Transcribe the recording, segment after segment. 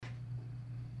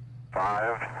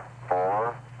5,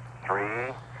 4, 3,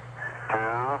 2,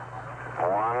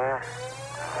 1,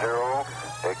 0.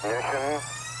 Ignition.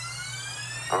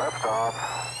 Liftoff.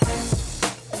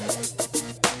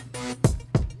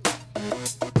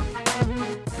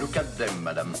 Look at them,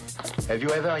 madam. Have you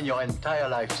ever in your entire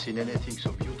life seen anything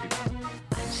so beautiful?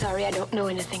 I'm sorry, I don't know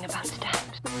anything about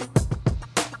stamps.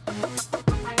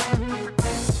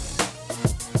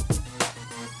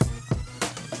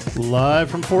 Live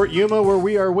from Fort Yuma, where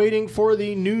we are waiting for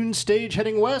the noon stage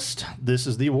heading west. This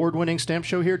is the award-winning Stamp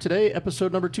Show here today,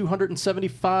 episode number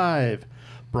 275,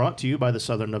 brought to you by the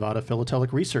Southern Nevada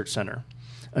Philatelic Research Center,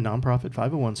 a nonprofit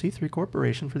 501c3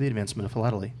 corporation for the advancement of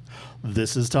philately.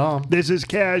 This is Tom. This is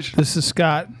Cash. This is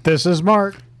Scott. This is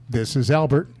Mark. This is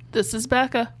Albert. This is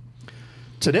Becca.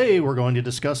 Today, we're going to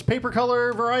discuss paper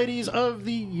color varieties of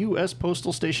the U.S.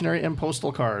 postal stationery and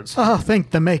postal cards. Oh,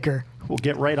 thank the maker. We'll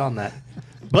get right on that.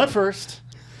 But first,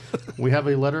 we have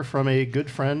a letter from a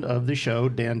good friend of the show,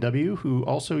 Dan W., who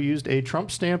also used a Trump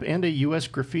stamp and a U.S.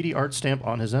 graffiti art stamp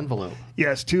on his envelope.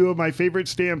 Yes, two of my favorite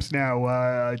stamps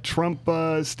now, Trump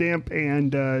stamp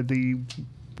and the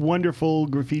wonderful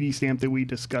graffiti stamp that we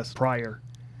discussed prior.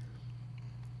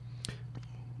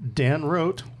 Dan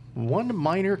wrote, one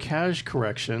minor cash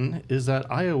correction is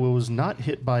that Iowa was not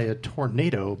hit by a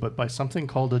tornado, but by something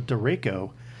called a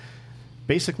derecho.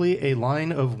 Basically, a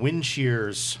line of wind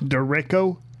shears.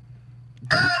 Derecho?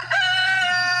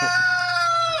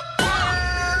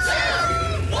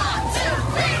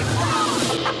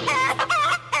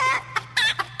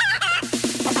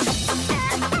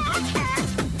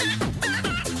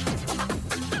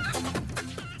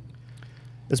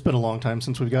 It's been a long time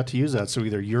since we've got to use that, so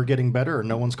either you're getting better or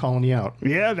no one's calling you out.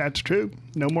 Yeah, that's true.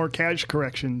 No more cash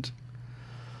corrections.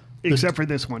 Except for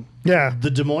this one. Yeah.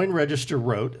 The Des Moines Register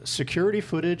wrote, security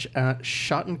footage at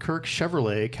Schottenkirk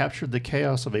Chevrolet captured the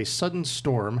chaos of a sudden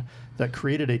storm that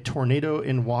created a tornado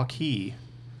in Waukee.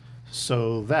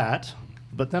 So that,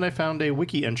 but then I found a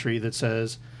wiki entry that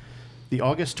says, the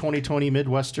August 2020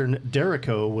 Midwestern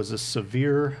derecho was a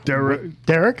severe...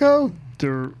 Derecho?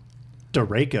 Derecho.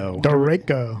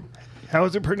 Derecho. How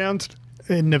is it pronounced?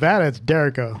 In Nevada, it's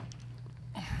Derecho.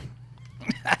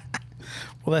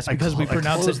 Well, that's because we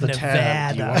pronounce it the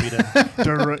tab. Do you want me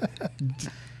Nevada.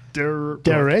 to...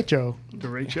 Derecho.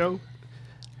 Derecho?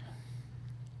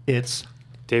 It's...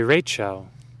 Derecho.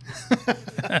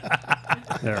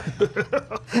 There.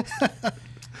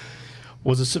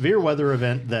 Was a severe weather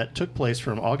event that took place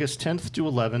from August 10th to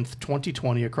 11th,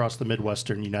 2020 across the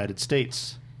Midwestern United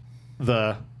States.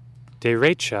 The...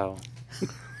 Derecho.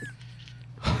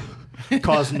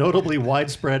 caused notably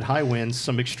widespread high winds,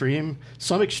 some extreme,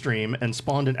 and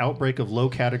spawned an outbreak of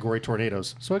low-category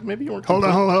tornadoes. So maybe you weren't... Hold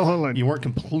on. You weren't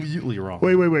completely wrong.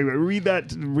 Wait. Read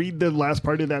the last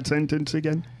part of that sentence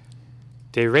again.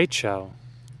 Derecho.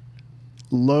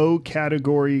 Low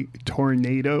category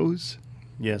tornadoes.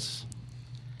 Yes.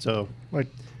 So, Like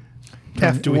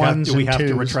do we have to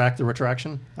twos. retract the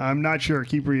retraction? I'm not sure.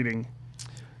 Keep reading.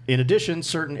 In addition,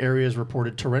 certain areas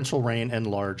reported torrential rain and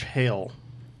large hail.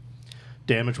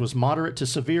 Damage was moderate to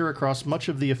severe across much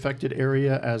of the affected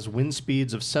area as wind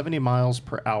speeds of 70 miles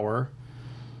per hour,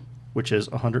 which is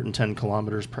 110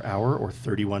 kilometers per hour or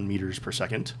 31 meters per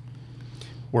second,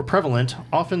 were prevalent,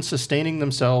 often sustaining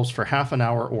themselves for half an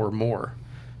hour or more.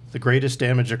 The greatest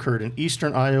damage occurred in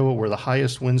eastern Iowa, where the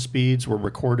highest wind speeds were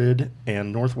recorded,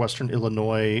 and northwestern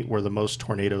Illinois, where the most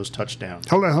tornadoes touched down.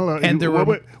 Hold on. And there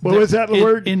what was that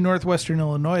word? In northwestern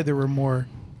Illinois, there were more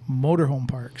motorhome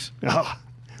parks. Oh.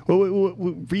 Well,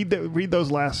 read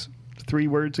those last three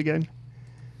words again.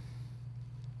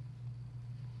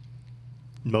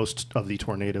 Most of the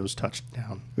tornadoes touched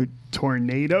down.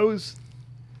 Tornadoes?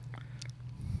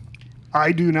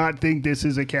 I do not think this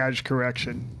is a cash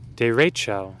correction.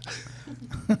 Derecho.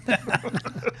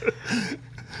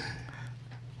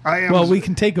 Well, we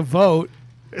can take a vote.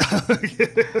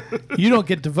 You don't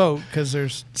get to vote because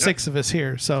there's 6 of us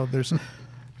here. So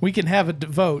we can have a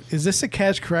vote. Is this a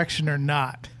cash correction or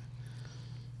not?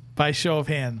 By show of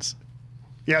hands.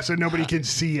 Yeah, so nobody can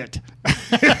see it.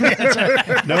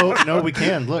 No, we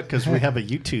can. Look, because we have a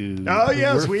YouTube. Oh,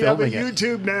 yes, We're we have a filming it.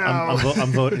 YouTube now.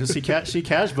 I'm voting. See,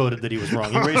 Cash voted that he was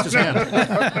wrong. He raised his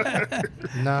hand.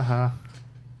 Nah.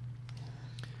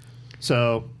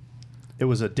 So, it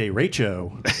was a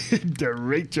derecho.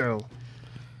 Derecho.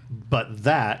 But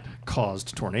that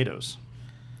caused tornadoes.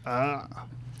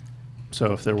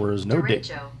 So if there was no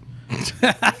Derecho.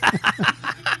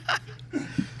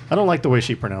 I don't like the way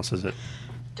she pronounces it.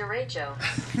 Derecho.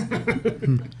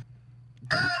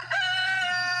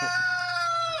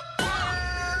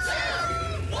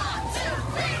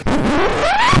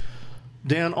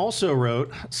 Dan also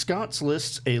wrote, Scott's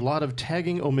lists a lot of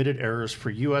tagging omitted errors for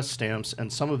U.S. stamps,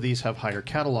 and some of these have higher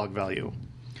catalog value.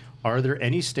 Are there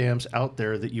any stamps out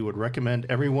there that you would recommend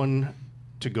everyone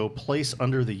to go place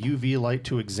under the UV light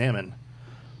to examine?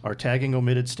 Are tagging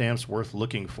omitted stamps worth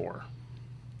looking for?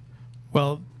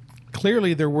 Well,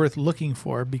 clearly they're worth looking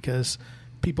for because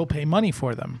people pay money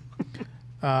for them.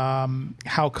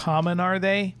 How common are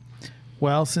they?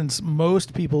 Well, since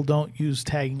most people don't use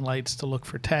tagging lights to look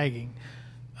for tagging,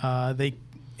 they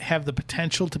have the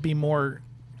potential to be more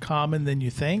common than you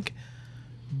think.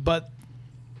 But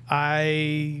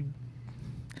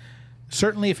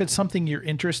certainly if it's something you're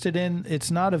interested in,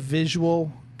 it's not a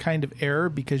visual kind of error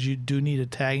because you do need a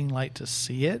tagging light to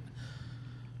see it.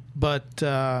 But,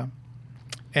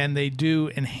 and they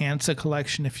do enhance a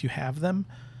collection if you have them.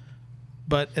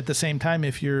 But at the same time,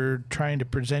 if you're trying to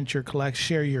present your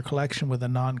share your collection with a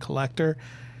non-collector,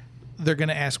 they're going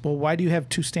to ask, well, why do you have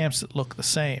two stamps that look the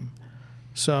same?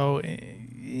 So,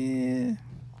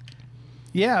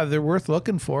 yeah, they're worth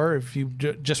looking for if you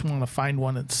just want to find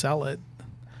one and sell it.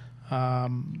 I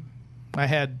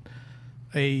had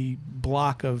a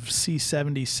block of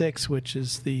C76, which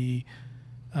is the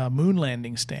moon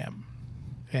landing stamp.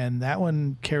 And that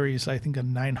one carries, I think, a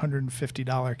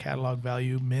 $950 catalog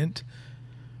value mint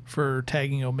for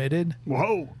tagging omitted.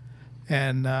 Whoa.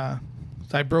 And I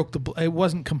broke it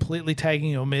wasn't completely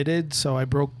tagging omitted, so I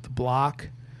broke the block.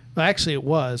 Well, actually, it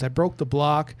was. I broke the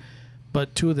block,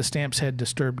 but two of the stamps had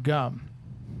disturbed gum.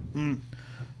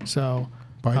 So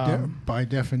by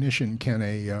definition, can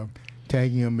a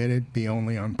tagging omitted be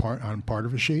only on part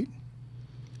of a sheet?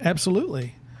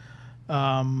 Absolutely.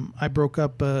 I broke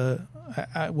up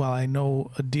I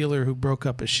know a dealer who broke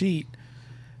up a sheet,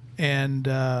 and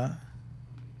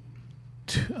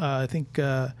I think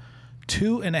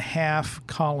 2.5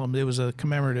 columns. It was a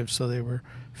commemorative, so they were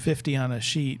 50 on a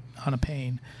sheet on a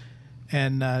pane,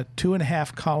 and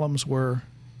 2.5 columns were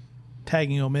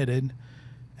tagging omitted,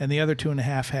 and the other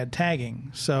 2.5 had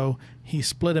tagging. So he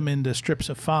split them into strips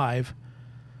of 5,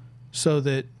 so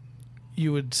that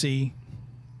you would see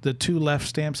the two left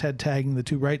stamps had tagging, the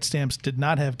two right stamps did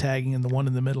not have tagging, and the one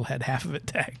in the middle had half of it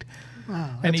tagged.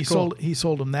 Wow, and that's cool. he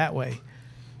sold them that way.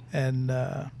 And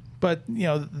but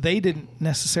they didn't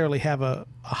necessarily have a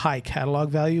high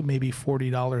catalog value, maybe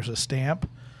 $40 a stamp.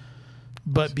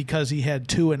 But because he had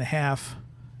 2.5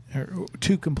 or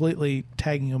two completely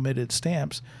tagging omitted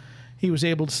stamps, he was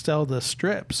able to sell the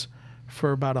strips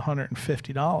for about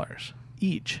 $150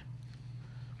 each.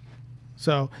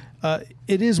 So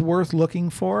it is worth looking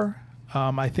for.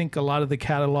 I think a lot of the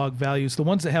catalog values, the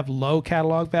ones that have low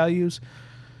catalog values,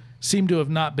 seem to have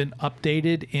not been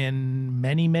updated in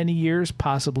many, many years,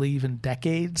 possibly even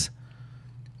decades,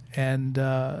 and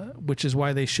which is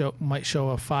why they might show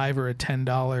a $5 or a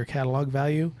 $10 catalog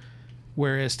value,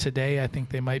 whereas today I think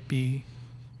they might be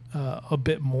a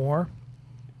bit more.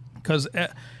 Because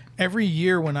every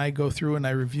year when I go through and I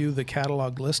review the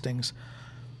catalog listings,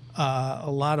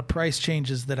 a lot of price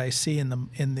changes that I see in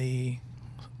the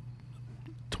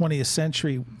 20th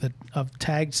century of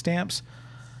tagged stamps,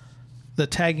 the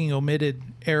tagging omitted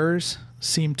errors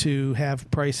seem to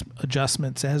have price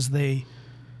adjustments as they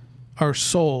are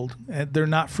sold. They're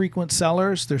not frequent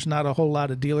sellers. There's not a whole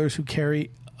lot of dealers who carry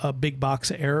a big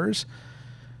box of errors.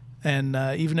 And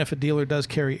even if a dealer does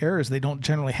carry errors, they don't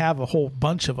generally have a whole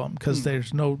bunch of them because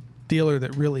there's no dealer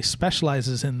that really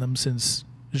specializes in them since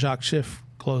Jacques Schiff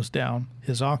closed down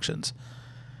his auctions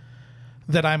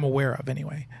that I'm aware of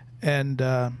anyway. And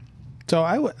so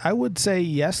I would say,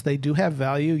 yes, they do have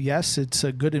value. Yes, it's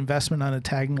a good investment on a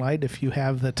tagging light if you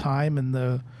have the time and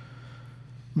the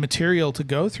material to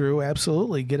go through.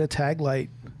 Absolutely, get a tag light.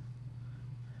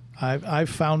 I've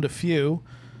found a few.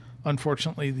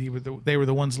 Unfortunately, they were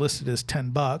the ones listed as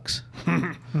 $10.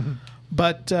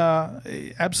 But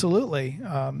absolutely,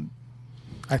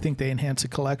 I think they enhance a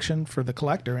collection for the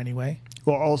collector anyway.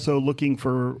 Well, also looking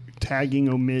for tagging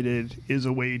omitted is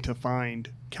a way to find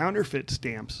counterfeit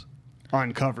stamps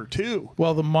on cover too.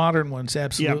 Well, the modern ones,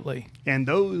 absolutely. Yeah. And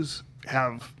those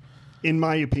have, in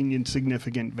my opinion,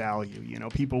 significant value.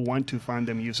 People want to find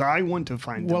them used. I want to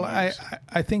find them used. Well,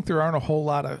 I think there aren't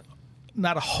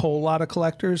not a whole lot of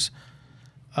collectors,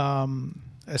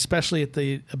 especially at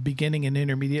the beginning and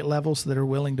intermediate levels, that are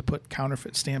willing to put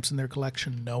counterfeit stamps in their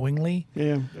collection knowingly.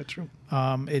 Yeah, that's true.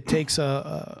 It takes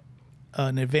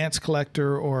an advanced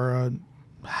collector or a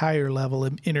higher level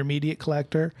intermediate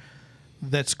collector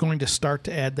that's going to start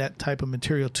to add that type of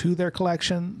material to their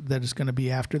collection that is going to be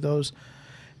after those.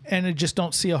 And I just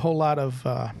don't see a whole lot of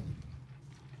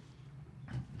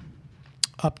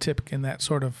uptick in that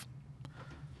sort of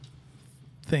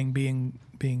thing being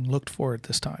looked for at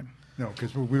this time. No,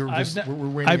 because we were I've, just ne- we're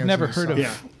waiting. I've as never an heard of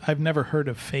aside. I've never heard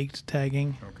of faked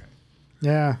tagging Okay.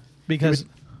 Yeah. because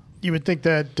You would think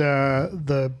that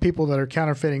the people that are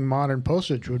counterfeiting modern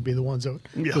postage would be the ones that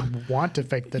would want to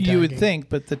fake the tagging. you would think,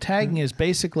 but the tagging is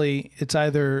basically it's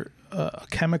either a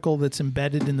chemical that's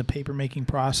embedded in the paper making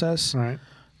process, Right.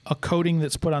 a coating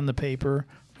that's put on the paper,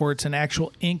 or it's an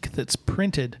actual ink that's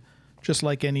printed just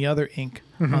like any other ink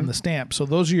on the stamp. So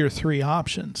those are your three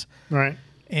options. Right.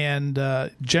 And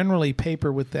generally,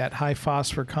 paper with that high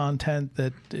phosphor content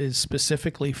that is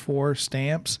specifically for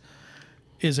stamps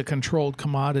is a controlled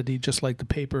commodity, just like the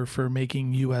paper for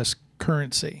making U.S.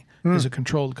 currency is a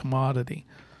controlled commodity.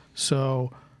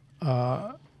 So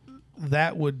that's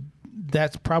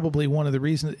probably one of the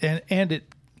reasons, and it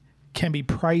can be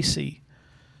pricey.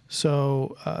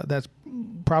 So that's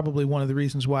probably one of the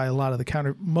reasons why a lot of the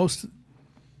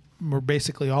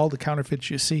basically all the counterfeits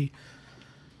you see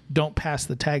don't pass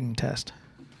the tagging test.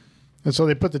 And so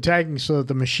they put the tagging so that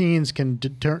the machines can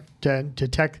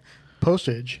detect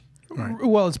postage.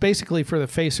 Well, it's basically for the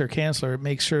facer canceller. It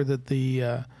makes sure that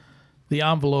the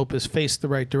envelope is faced the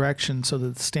right direction so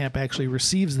that the stamp actually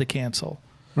receives the cancel.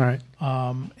 Right.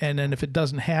 And then if it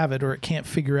doesn't have it or it can't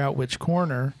figure out which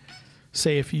corner,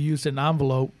 say if you used an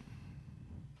envelope,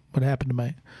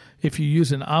 if you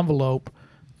use an envelope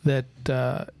that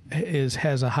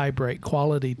has a high bright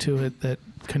quality to it that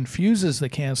confuses the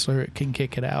canceller, it can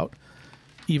kick it out,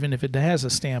 even if it has a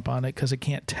stamp on it, because it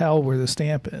can't tell where the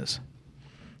stamp is.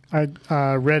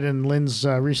 I read in Lynn's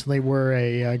recently where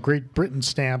a Great Britain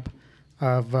stamp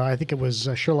of, I think it was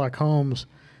Sherlock Holmes,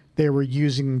 they were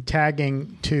using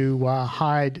tagging to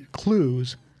hide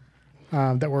clues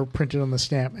that were printed on the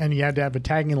stamp, and you had to have a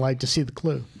tagging light to see the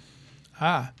clue.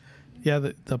 Yeah,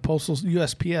 the postal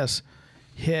USPS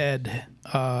had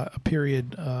a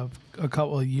period of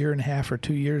a year and a half or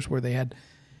 2 years where they had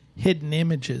hidden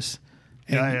images,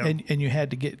 and you had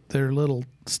to get their little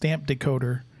stamp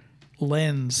decoder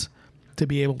lens to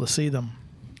be able to see them.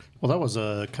 Well, that was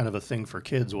a kind of a thing for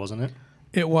kids, wasn't it?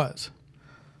 It was.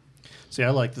 See, I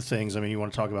like the things. I mean, you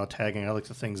want to talk about tagging? I like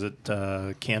the things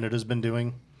that Canada's been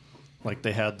doing. Like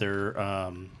they had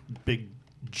their big,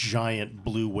 giant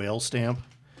blue whale stamp,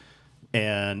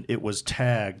 and it was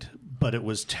tagged, but it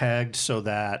was tagged so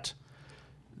that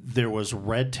there was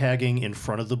red tagging in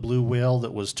front of the blue whale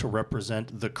that was to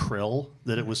represent the krill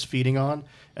that it was feeding on,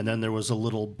 and then there was a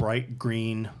little bright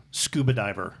green scuba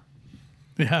diver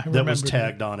that was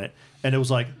tagged on it. And it was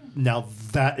like, now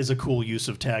that is a cool use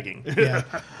of tagging. Yeah.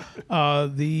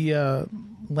 The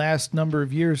last number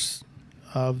of years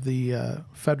of the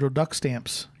federal duck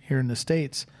stamps here in the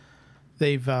States,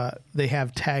 they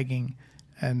have tagging.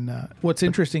 And what's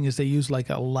interesting is they use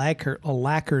like a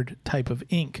lacquered type of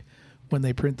ink when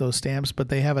they print those stamps, but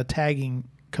they have a tagging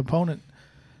component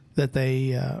that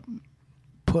they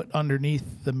put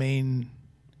underneath the main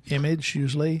image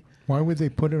usually. Why would they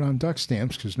put it on duck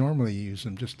stamps? Because normally you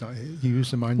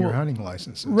use them on your hunting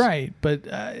licenses. Right, but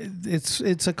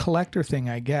it's a collector thing,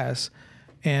 I guess.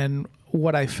 And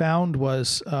what I found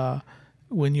was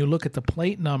when you look at the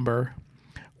plate number,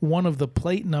 one of the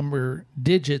plate number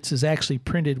digits is actually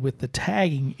printed with the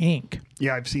tagging ink.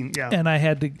 Yeah, I've seen. Yeah,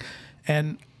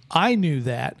 and I knew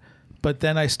that, but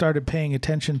then I started paying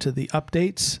attention to the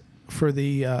updates for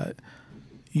the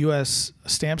U.S.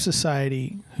 Stamp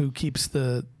Society, who keeps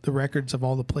the records of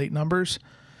all the plate numbers,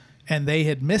 and they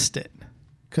had missed it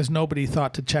because nobody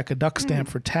thought to check a duck stamp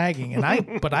for tagging,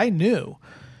 but I knew,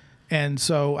 and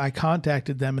so I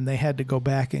contacted them, and they had to go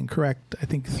back and correct, I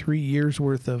think, 3 years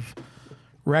worth of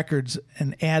records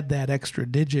and add that extra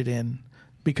digit in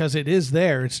because it is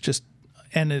there. It's just,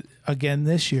 and again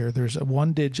this year there's a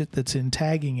one digit that's in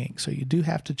tagging ink, so you do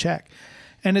have to check,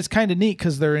 and it's kind of neat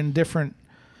because they're in different.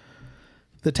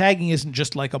 The tagging isn't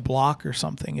just like a block or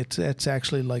something. It's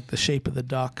actually like the shape of the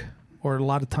duck, or a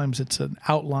lot of times it's an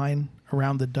outline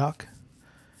around the duck,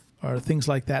 or things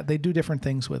like that. They do different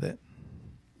things with it.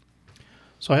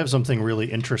 So I have something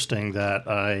really interesting that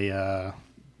I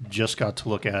just got to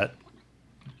look at.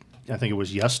 I think it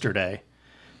was yesterday,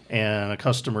 and a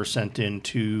customer sent in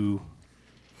 2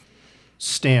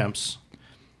 stamps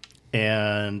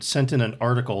and sent in an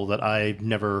article that I've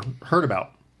never heard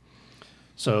about.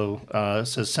 So it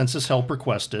says census help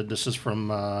requested. This is from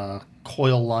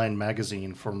Coil Line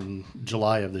magazine from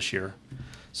July of this year. It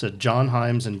said John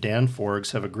Himes and Dan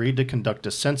Forgs have agreed to conduct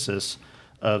a census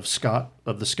of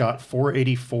the Scott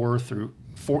 484 through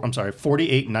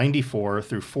 4894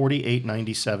 through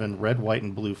 4897 red, white,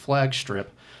 and blue flag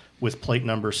strip with plate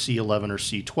number C11 or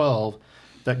C12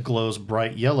 that glows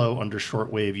bright yellow under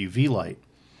shortwave UV light.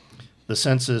 The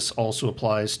census also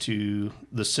applies to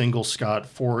the single Scott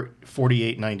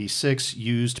 4896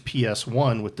 used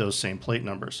PS1 with those same plate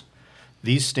numbers.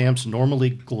 These stamps normally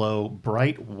glow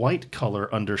bright white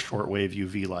color under shortwave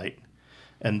UV light,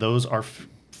 and those are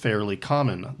fairly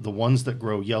common. The ones that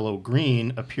grow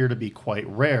yellow-green appear to be quite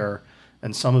rare,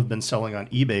 and some have been selling on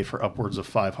eBay for upwards of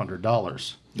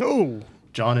 $500. Oh!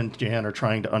 John and Jan are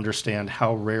trying to understand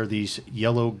how rare these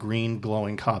yellow-green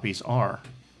glowing copies are.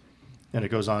 And it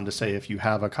goes on to say if you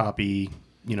have a copy,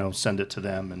 send it to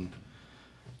them and,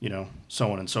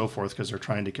 so on and so forth, because they're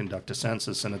trying to conduct a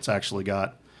census, and it's actually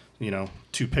got, 2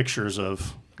 pictures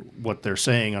of what they're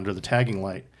saying under the tagging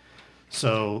light.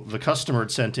 So the customer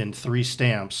had sent in 3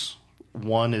 stamps.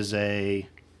 One is a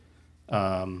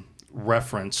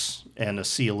reference and a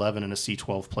C11 and a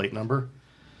C12 plate number.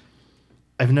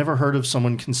 I've never heard of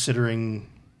someone considering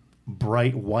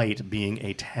bright white being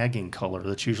a tagging color.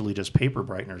 That's usually just paper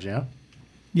brighteners, yeah?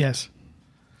 Yes.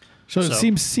 So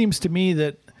it seems to me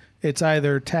that it's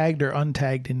either tagged or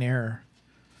untagged in error,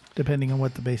 depending on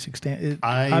what the basic stamp.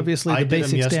 Obviously, the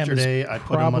basic stamp yesterday. I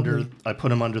put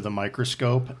them under the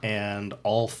microscope, and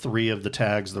all 3 of the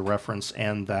tags, the reference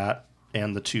and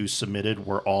the 2 submitted,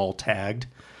 were all tagged,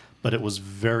 but it was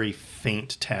very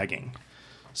faint tagging.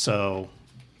 So,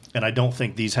 and I don't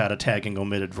think these had a tagging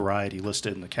omitted variety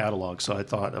listed in the catalog. So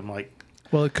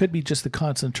well, it could be just the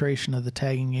concentration of the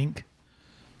tagging ink.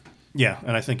 Yeah,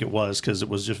 and I think it was because it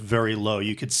was just very low.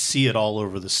 You could see it all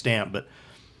over the stamp, but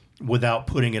without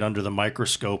putting it under the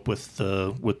microscope with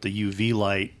the UV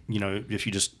light, if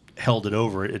you just held it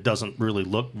over it, it doesn't really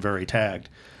look very tagged.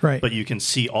 Right. But you can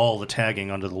see all the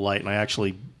tagging under the light, and I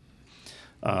actually,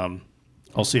 I'll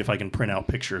see if I can print out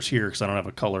pictures here because I don't have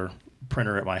a color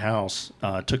printer at my house.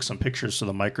 Took some pictures to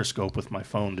the microscope with my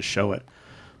phone to show it,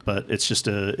 but it's just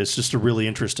a really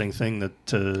interesting thing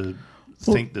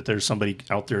think that there's somebody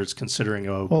out there that's considering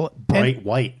bright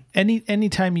white.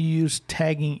 Anytime you use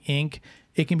tagging ink,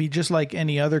 it can be just like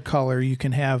any other color. You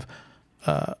can have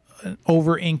an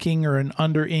over inking or an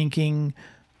under inking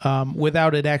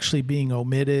without it actually being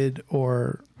omitted,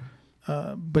 but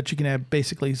you can have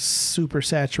basically super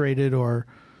saturated or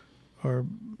well,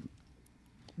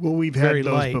 we've had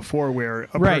those before where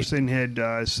a person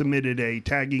had submitted a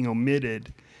tagging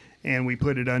omitted, and we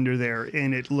put it under there,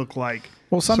 and it looked like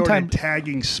sort of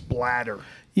tagging splatter.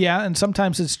 Yeah, and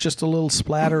sometimes it's just a little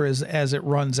splatter as it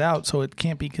runs out, so it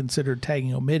can't be considered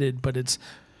tagging omitted, but it's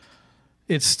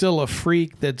still a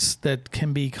freak that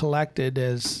can be collected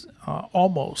as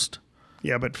almost.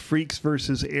 Yeah, but freaks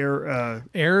versus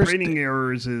errors, printing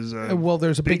errors is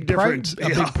there's a big difference.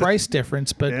 Big price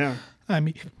difference, but yeah. I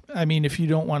mean, if you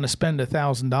don't want to spend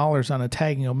 $1,000 on a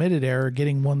tagging omitted error,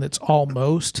 getting one that's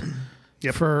almost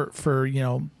for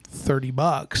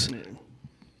 $30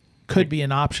 could be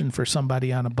an option for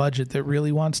somebody on a budget that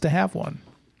really wants to have one.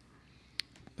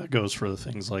 That goes for the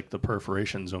things like the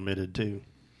perforations omitted too.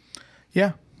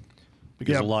 Yeah,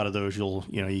 because a lot of those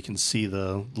you can see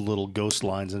the little ghost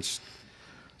lines. And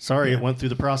it went through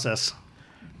the process.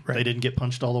 Right. They didn't get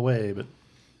punched all the way, but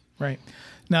right.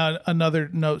 Now, another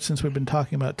note, since we've been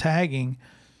talking about tagging,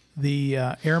 the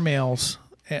airmails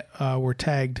were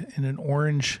tagged in an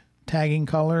orange tagging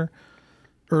color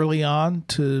early on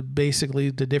to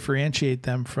differentiate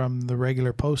them from the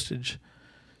regular postage.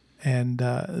 And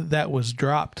that was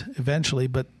dropped eventually,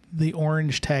 but the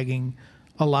orange tagging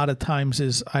a lot of times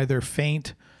is either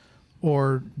faint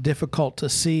or difficult to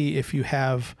see if you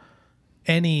have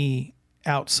any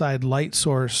outside light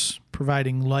source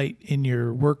providing light in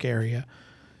your work area.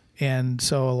 And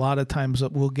so a lot of times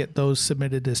we'll get those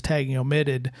submitted as tagging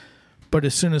omitted, but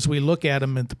as soon as we look at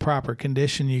them in the proper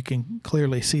condition, you can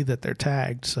clearly see that they're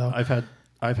tagged. So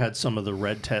I've had some of the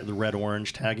red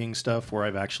orange tagging stuff where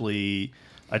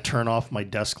I turn off my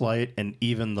desk light, and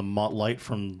even the light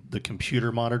from the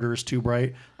computer monitor is too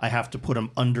bright. I have to put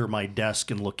them under my desk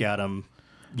and look at them,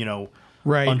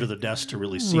 under the desk to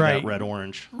really see that red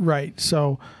orange. Right.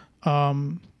 So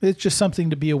it's just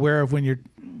something to be aware of when you're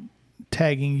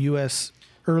tagging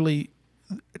early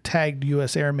tagged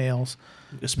U.S. airmails.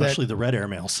 Especially the red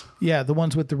airmails. Yeah, the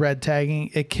ones with the red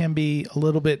tagging. It can be a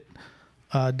little bit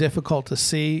difficult to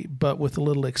see, but with a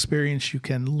little experience, you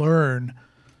can learn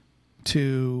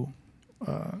to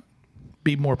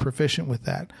be more proficient with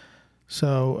that.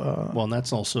 So, and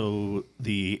that's also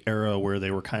the era where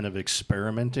they were kind of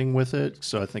experimenting with it.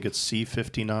 So I think it's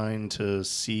C59 to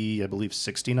I believe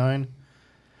 69,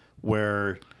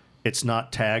 where it's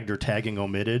not tagged or tagging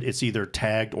omitted. It's either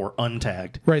tagged or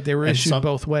untagged. Right, they were issued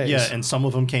both ways. Yeah, and some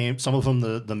of them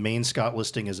the main Scott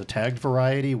listing is a tagged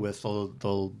variety with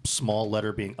the small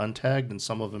letter being untagged, and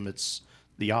some of them it's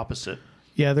the opposite.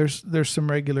 Yeah, there's some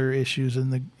regular issues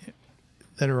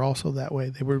that are also that way.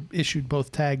 They were issued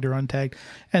both tagged or untagged,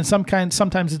 and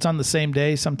sometimes it's on the same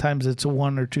day, sometimes it's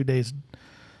 1 or 2 days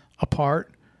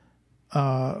apart.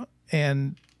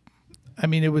 And I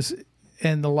mean,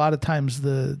 and a lot of times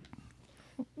the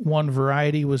one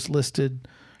variety was listed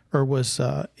or was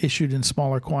issued in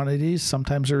smaller quantities.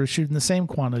 Sometimes they're issued in the same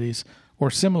quantities or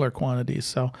similar quantities.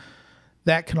 So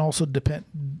that can also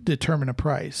determine a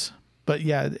price. But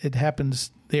yeah, it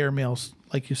happens. The airmails,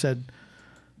 like you said,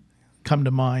 come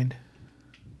to mind.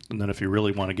 And then if you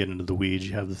really want to get into the weeds,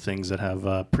 you have the things that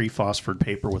have pre-phosphored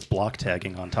paper with block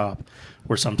tagging on top,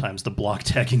 where sometimes the block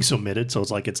tagging's omitted, so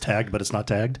it's like it's tagged, but it's not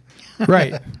tagged.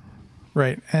 Right.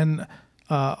 And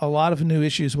a lot of new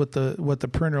issues what the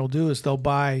printer will do is they'll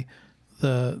buy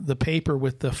the paper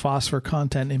with the phosphor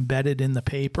content embedded in the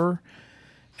paper,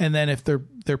 and then if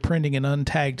they're printing an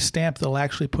untagged stamp, they'll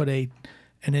actually put an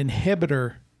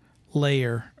inhibitor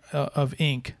layer of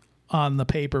ink on the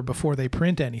paper before they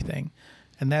print anything.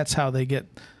 And that's how they get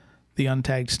the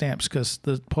untagged stamps, because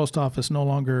the post office no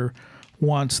longer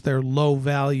wants their low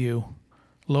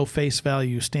face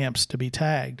value stamps to be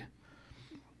tagged.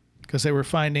 Because they were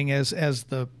finding as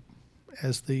the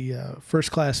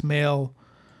first class mail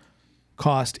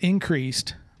cost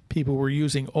increased, people were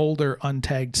using older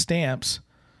untagged stamps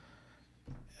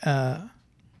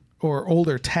or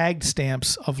older tagged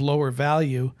stamps of lower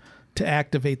value to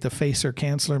activate the facer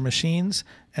canceller machines,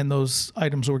 and those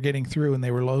items were getting through and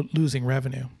they were losing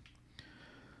revenue.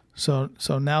 So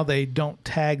now they don't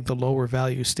tag the lower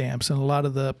value stamps, and a lot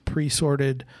of the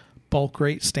pre-sorted bulk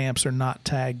rate stamps are not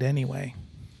tagged anyway.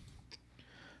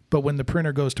 But when the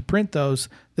printer goes to print those,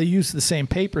 they use the same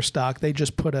paper stock. They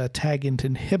just put a tag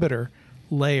inhibitor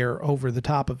layer over the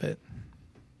top of it.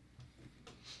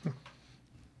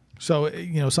 So,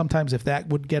 sometimes if that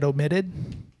would get omitted,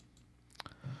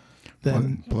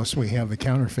 then plus we have the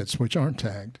counterfeits which aren't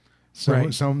tagged. So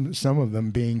right. some of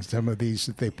them being some of these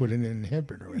that they put in an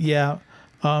inhibitor with. Yeah.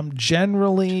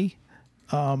 Generally,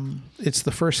 it's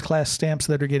the first class stamps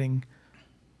that are getting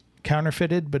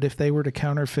counterfeited, but if they were to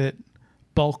counterfeit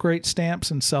bulk rate stamps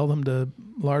and sell them to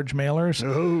large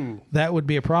mailers, that would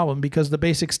be a problem because the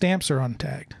basic stamps are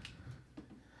untagged.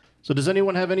 So does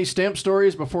anyone have any stamp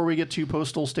stories before we get to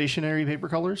postal stationery paper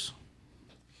colors?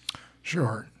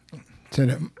 Sure.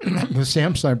 The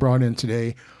stamps I brought in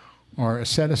today are a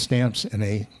set of stamps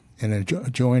and an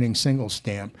adjoining single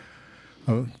stamp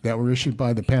that were issued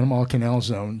by the Panama Canal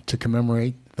Zone to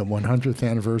commemorate the 100th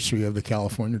anniversary of the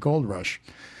California Gold Rush.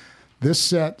 This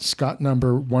set, Scott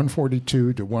number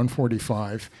 142 to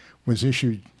 145, was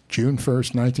issued June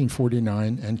 1st,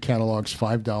 1949, and catalogs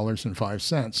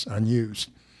 $5.05 unused.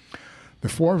 The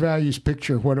four values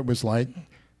picture what it was like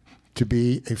to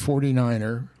be a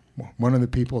 49er, one of the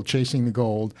people chasing the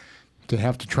gold, to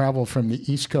have to travel from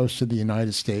the East Coast of the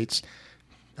United States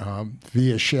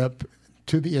via ship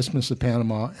to the Isthmus of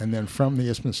Panama, and then from the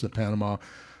Isthmus of Panama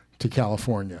to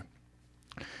California.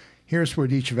 Here's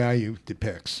what each value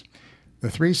depicts. The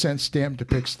 3-cent stamp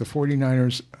depicts the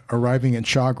 49ers arriving in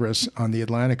Chagres on the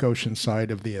Atlantic Ocean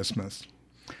side of the Isthmus.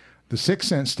 The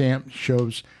 6-cent stamp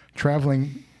shows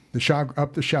traveling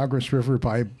up the Chagres River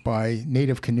by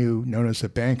native canoe known as a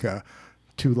banca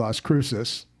to Las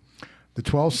Cruces. The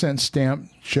 12-cent stamp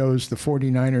shows the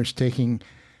 49ers taking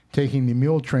the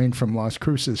mule train from Las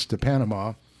Cruces to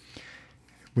Panama,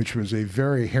 which was a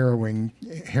very harrowing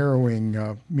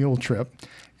mule trip.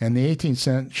 And the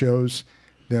 18-cent shows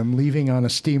them leaving on a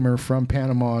steamer from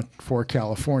Panama for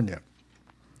California.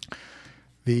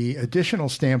 The additional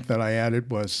stamp that I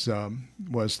added was the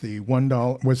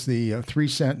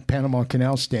 3-cent Panama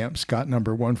Canal stamp, Scott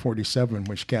number 147,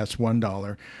 which costs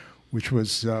 $1, which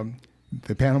was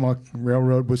the Panama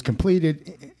Railroad was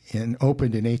completed and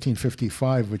opened in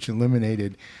 1855, which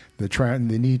eliminated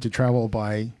the need to travel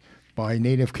by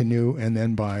native canoe and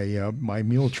then by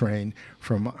mule train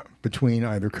from between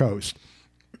either coast.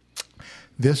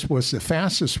 This was the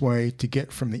fastest way to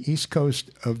get from the east coast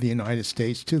of the United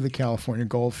States to the California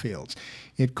gold fields.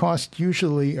 It cost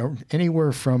usually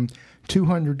anywhere from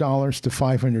 $200 to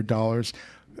 $500.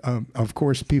 Of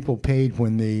course, people paid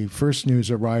when the first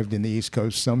news arrived in the East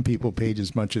Coast. Some people paid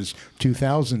as much as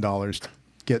 $2,000 to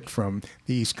get from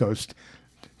the East Coast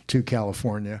to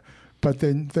California. But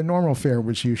the normal fare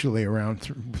was usually around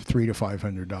 $300 to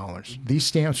 $500. These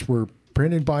stamps were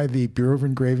printed by the Bureau of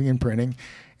Engraving and Printing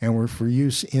and were for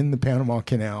use in the Panama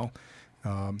Canal,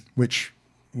 which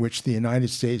the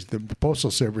United States, the Postal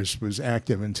Service was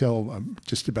active until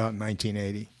just about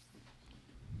 1980.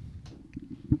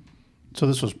 So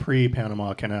this was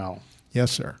pre-Panama Canal. Yes,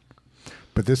 sir.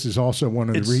 But this is also one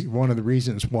of the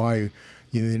reasons why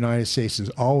the United States has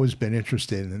always been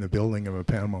interested in the building of a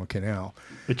Panama Canal.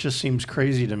 It just seems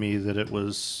crazy to me that it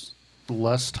was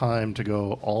less time to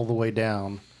go all the way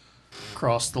down,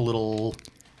 cross the little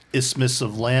isthmus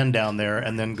of land down there,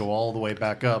 and then go all the way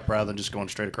back up rather than just going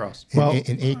straight across. Well, in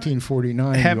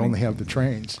 1849, you only have the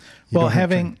trains.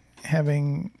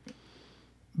 Having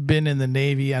been in the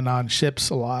Navy and on ships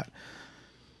a lot,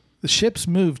 the ships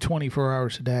move 24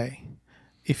 hours a day.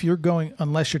 If you're going,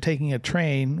 unless you're taking a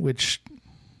train, which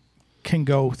can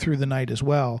go through the night as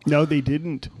well. No, they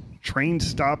didn't. Trains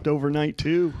stopped overnight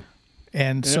too.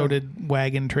 And so did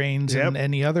wagon trains and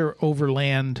any other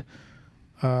overland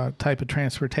type of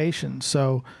transportation.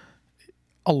 So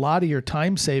a lot of your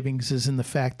time savings is in the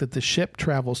fact that the ship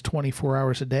travels 24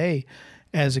 hours a day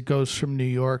as it goes from New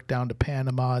York down to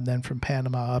Panama and then from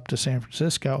Panama up to San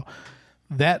Francisco.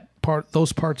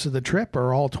 Those parts of the trip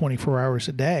are all 24 hours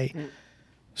a day.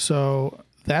 So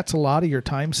that's a lot of your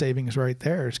time savings right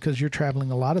there. It's because you're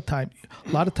traveling a lot of time.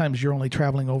 A lot of times you're only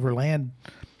traveling overland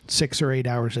 6 or 8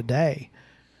 hours a day.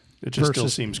 It just still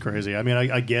seems crazy. I mean,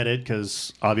 I get it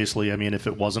because obviously, I mean, if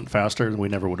it wasn't faster, then we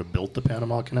never would have built the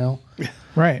Panama Canal.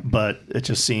 Right. But it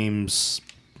just seems,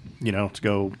 to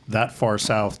go that far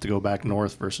south to go back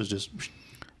north versus just...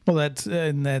 Well,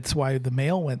 that's why the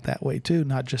mail went that way too,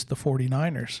 not just the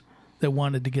 49ers that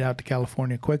wanted to get out to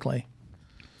California quickly.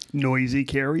 Noisy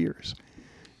Carriers.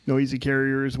 Noisy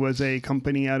Carriers was a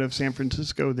company out of San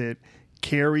Francisco that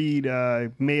carried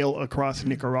mail across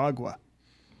Nicaragua.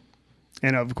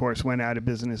 And, of course, went out of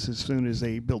business as soon as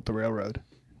they built the railroad.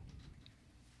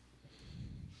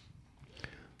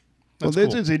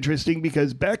 This is interesting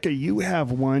because, Becca, you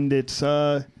have one that's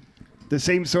the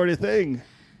same sort of thing.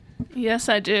 Yes,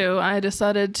 I do. I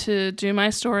decided to do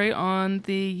my story on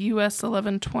the US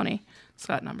 1120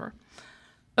 Scott number.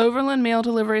 Overland mail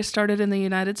delivery started in the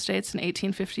United States in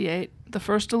 1858. The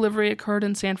first delivery occurred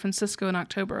in San Francisco in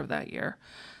October of that year.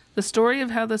 The story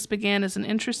of how this began is an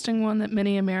interesting one that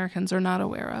many Americans are not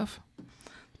aware of.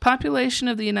 The population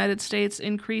of the United States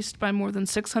increased by more than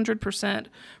 600%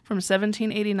 from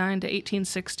 1789 to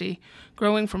 1860,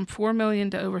 growing from 4 million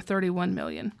to over 31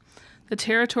 million. The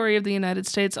territory of the United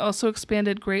States also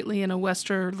expanded greatly in a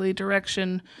westerly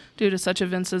direction due to such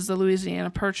events as the Louisiana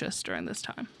Purchase during this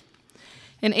time.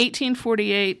 In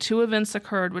 1848, 2 events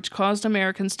occurred which caused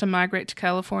Americans to migrate to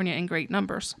California in great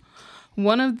numbers.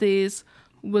 One of these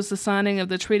was the signing of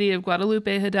the Treaty of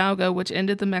Guadalupe Hidalgo, which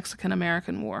ended the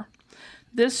Mexican-American War.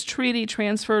 This treaty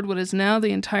transferred what is now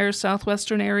the entire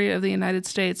southwestern area of the United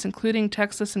States, including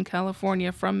Texas and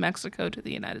California, from Mexico to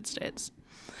the United States.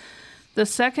 The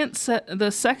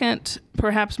second,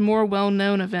 perhaps more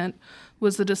well-known event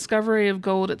was the discovery of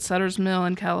gold at Sutter's Mill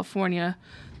in California.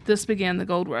 This began the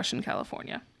gold rush in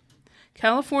California.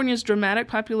 California's dramatic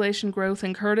population growth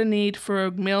incurred a need for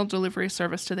a mail delivery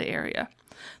service to the area.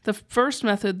 The first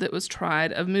method that was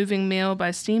tried of moving mail by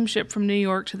steamship from New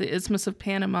York to the Isthmus of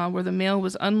Panama, where the mail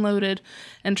was unloaded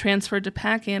and transferred to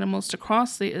pack animals to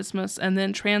cross the isthmus, and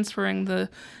then transferring the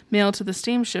mail to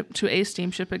a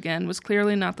steamship again, was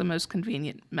clearly not the most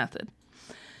convenient method.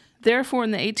 Therefore, in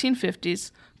the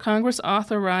 1850s, Congress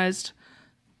authorized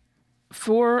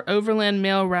 4 overland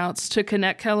mail routes to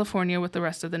connect California with the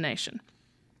rest of the nation.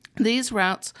 These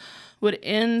routes would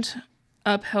end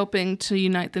up helping to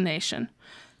unite the nation.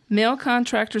 Mail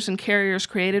contractors and carriers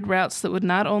created routes that would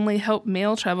not only help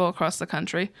mail travel across the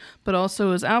country, but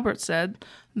also, as Albert said,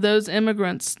 those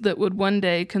immigrants that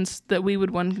we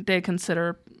would one day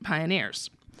consider pioneers.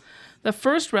 The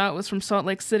first route was from Salt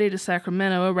Lake City to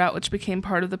Sacramento, a route which became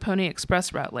part of the Pony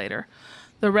Express route later.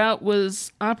 The route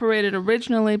was operated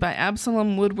originally by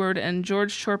Absalom Woodward and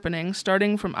George Chorpening,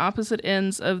 starting from opposite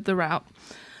ends of the route.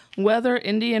 Weather,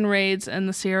 Indian raids, and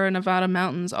the Sierra Nevada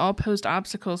mountains all posed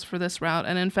obstacles for this route,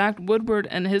 and in fact, Woodward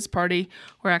and his party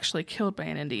were actually killed by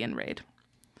an Indian raid.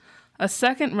 A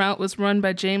second route was run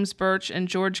by James Birch and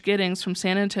George Giddings from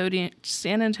San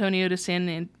Antonio to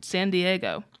San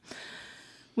Diego.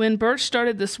 When Birch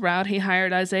started this route, he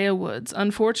hired Isaiah Woods.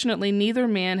 Unfortunately, neither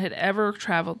man had ever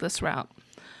traveled this route.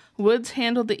 Woods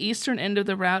handled the eastern end of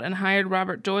the route and hired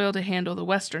Robert Doyle to handle the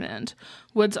western end.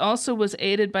 Woods also was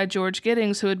aided by George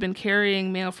Giddings, who had been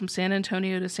carrying mail from San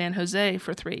Antonio to San Jose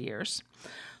for 3 years.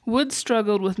 Woods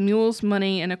struggled with mules,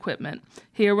 money, and equipment.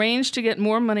 He arranged to get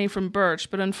more money from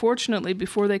Birch, but unfortunately,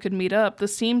 before they could meet up, the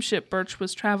steamship Birch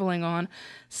was traveling on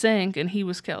sank and he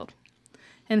was killed.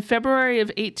 In February of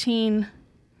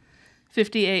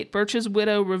 1858, Birch's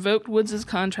widow revoked Woods'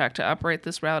 contract to operate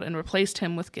this route and replaced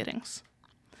him with Giddings.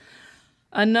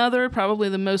 Another, probably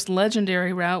the most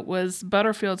legendary route, was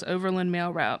Butterfield's overland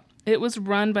mail route. It was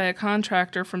run by a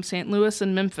contractor from St. Louis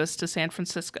and Memphis to San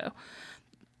Francisco.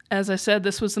 As I said,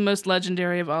 this was the most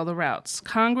legendary of all the routes.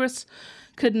 Congress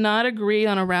could not agree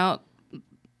on a route.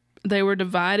 They were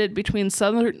divided between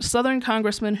southern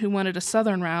congressmen who wanted a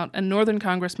southern route and northern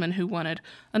congressmen who wanted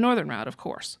a northern route, of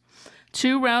course.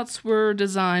 2 routes were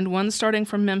designed, one starting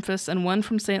from Memphis and one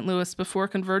from St. Louis before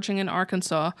converging in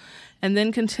Arkansas and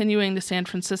then continuing to San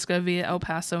Francisco via El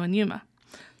Paso and Yuma.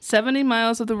 70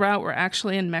 miles of the route were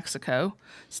actually in Mexico.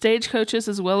 Stagecoaches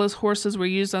as well as horses were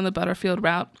used on the Butterfield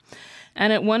route.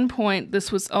 And at one point,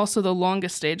 this was also the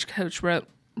longest stagecoach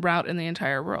route in the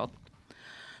entire world.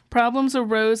 Problems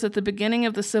arose at the beginning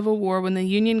of the Civil War when the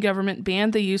Union government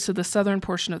banned the use of the southern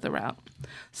portion of the route.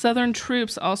 Southern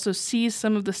troops also seized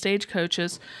some of the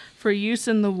stagecoaches for use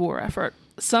in the war effort.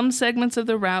 Some segments of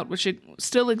the route, which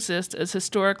still exist as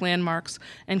historic landmarks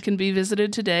and can be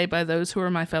visited today by those who are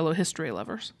my fellow history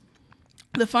lovers.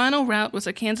 The final route was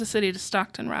a Kansas City to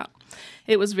Stockton route.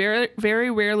 It was very, very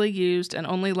rarely used and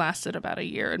only lasted about a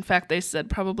year. In fact, they said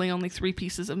probably only 3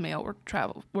 pieces of mail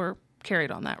were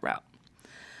carried on that route.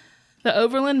 The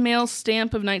Overland Mail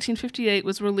stamp of 1958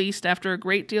 was released after a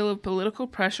great deal of political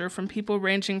pressure from people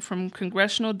ranging from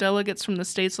congressional delegates from the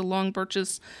states along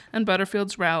Birch's and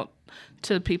Butterfield's route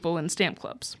to people in stamp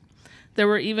clubs. There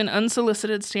were even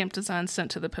unsolicited stamp designs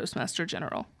sent to the Postmaster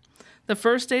General. The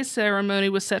first day's ceremony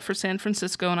was set for San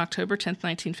Francisco on October 10,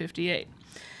 1958.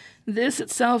 This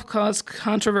itself caused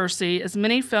controversy, as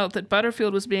many felt that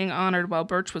Butterfield was being honored while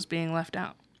Birch was being left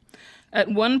out. At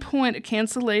one point, a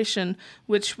cancellation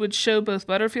which would show both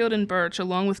Butterfield and Birch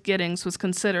along with Giddings was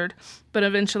considered, but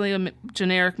eventually a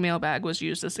generic mailbag was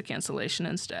used as the cancellation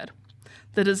instead.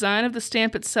 The design of the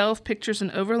stamp itself pictures an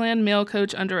overland mail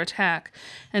coach under attack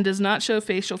and does not show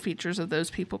facial features of those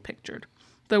people pictured.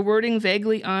 The wording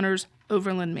vaguely honors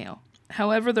overland mail.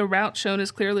 However, the route shown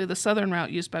is clearly the southern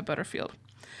route used by Butterfield.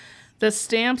 The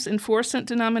stamps in 4-cent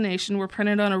denomination were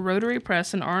printed on a rotary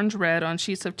press in orange red on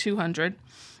sheets of 200,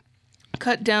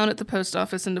 cut down at the post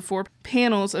office into 4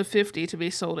 panels of 50 to be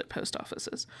sold at post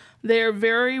offices. They are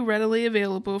very readily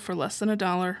available for less than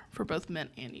 $1 for both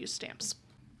mint and used stamps.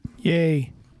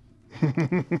 Yay.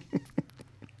 All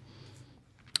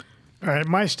right,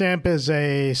 my stamp is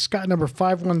a Scott number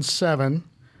 517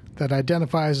 that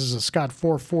identifies as a Scott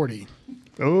 440.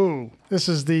 Oh. This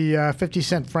is the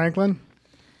 50-cent Franklin.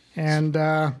 And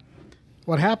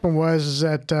what happened was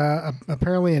that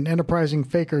apparently an enterprising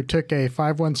faker took a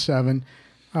 517,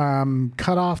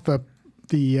 cut off the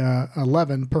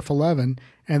 11, perf 11,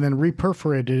 and then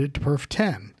reperforated it to perf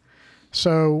 10.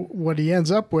 So what he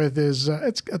ends up with is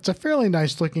it's a fairly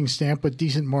nice looking stamp with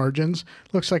decent margins.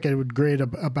 Looks like it would grade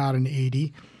about an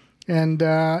 80. And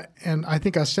I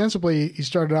think ostensibly he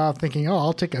started off thinking, oh,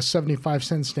 I'll take a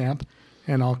 75-cent stamp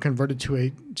and I'll convert it to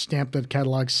a stamp that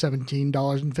catalogs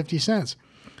 $17.50.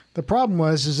 The problem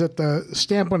was that the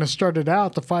stamp, when it started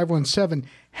out, the 517,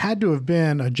 had to have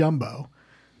been a jumbo.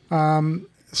 And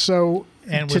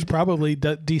was probably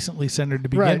decently centered to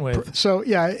begin with. So,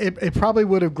 yeah, it probably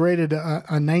would have graded a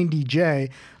 90J.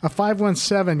 A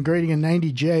 517 grading a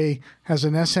 90J has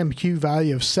an SMQ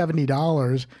value of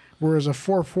 $70, whereas a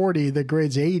 440 that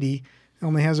grades 80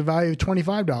 only has a value of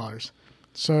 $25.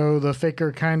 So the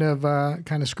faker kind of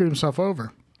screwed himself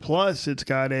over. Plus, it's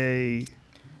got a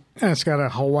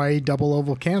Hawaii double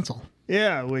oval cancel.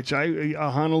 Yeah, which a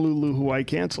Honolulu Hawaii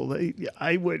cancel.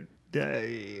 I would.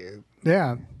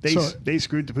 Yeah. They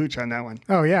screwed the pooch on that one.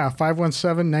 Oh, yeah.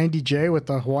 517 90J with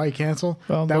the Hawaii cancel.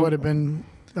 Well, that would have been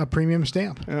a premium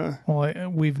stamp. Well,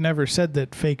 we've never said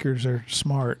that fakers are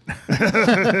smart.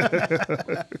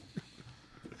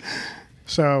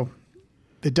 So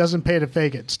it doesn't pay to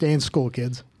fake it. Stay in school,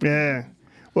 kids. Yeah.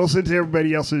 Well, since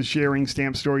everybody else is sharing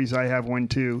stamp stories, I have one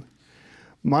too.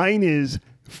 Mine is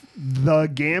the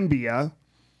Gambia,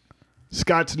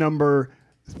 Scott's number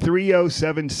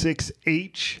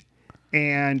 3076H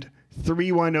and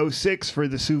 3106 for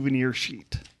the souvenir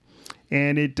sheet.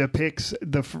 And it depicts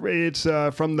it's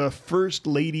from the First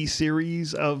Lady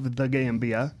series of the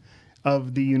Gambia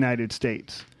of the United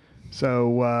States.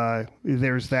 So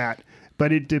there's that.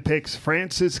 But it depicts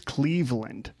Frances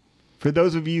Cleveland. For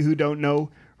those of you who don't know,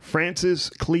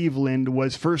 Frances Cleveland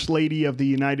was First Lady of the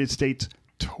United States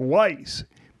twice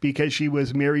because she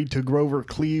was married to Grover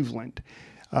Cleveland.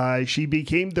 She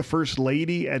became the First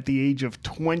Lady at the age of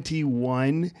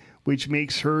 21, which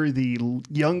makes her the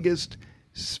youngest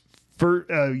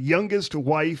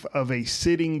wife of a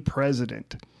sitting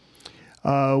president.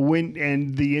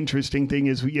 And the interesting thing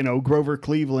is, Grover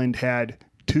Cleveland had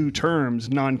 2 terms,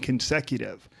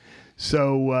 non-consecutive.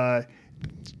 So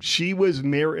she was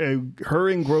married. Her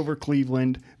and Grover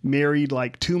Cleveland married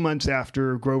like 2 months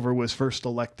after Grover was first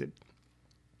elected.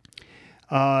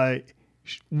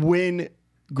 When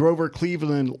Grover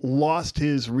Cleveland lost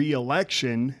his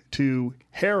re-election to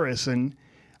Harrison,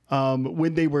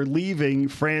 when they were leaving,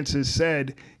 Francis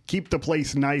said, "Keep the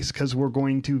place nice because we're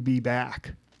going to be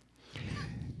back."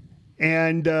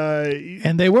 And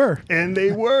they were. And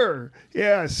they were.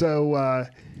 Yeah. So,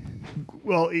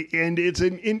 well, and it's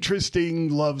an interesting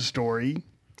love story.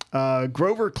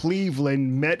 Grover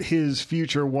Cleveland met his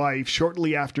future wife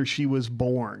shortly after she was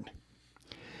born.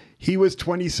 He was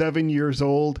 27 years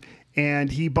old,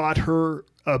 and he bought her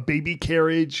a baby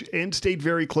carriage and stayed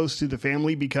very close to the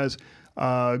family because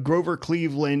Grover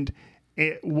Cleveland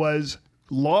was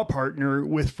law partner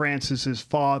with Francis's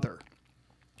father.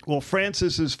 Well,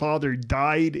 Francis's father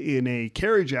died in a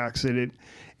carriage accident,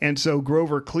 and so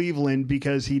Grover Cleveland,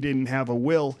 because he didn't have a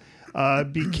will,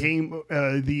 became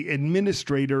the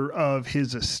administrator of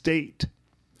his estate.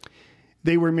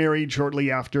 They were married shortly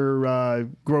after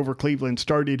Grover Cleveland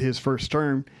started his first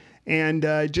term. And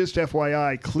just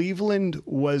FYI, Cleveland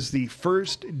was the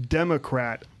first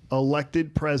Democrat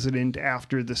elected president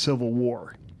after the Civil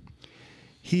War.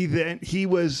 He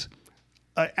was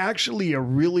actually a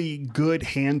really good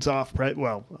hands-off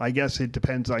well, I guess it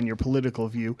depends on your political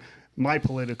view. My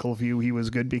political view, he was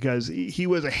good because he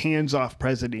was a hands-off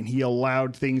president. He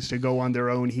allowed things to go on their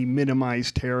own. He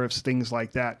minimized tariffs, things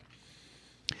like that.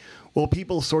 Well,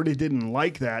 people sort of didn't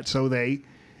like that, so they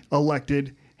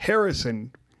elected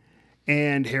Harrison.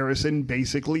 And Harrison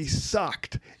basically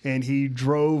sucked. And he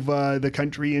drove the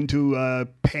country into a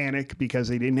panic because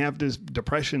they didn't have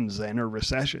depressions then or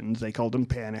recessions. They called them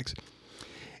panics.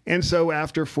 And so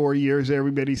after 4 years,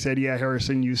 everybody said, yeah,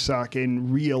 Harrison, you suck,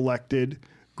 and re-elected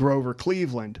Grover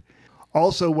Cleveland.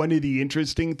 Also, one of the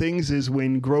interesting things is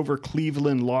when Grover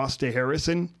Cleveland lost to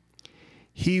Harrison,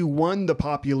 he won the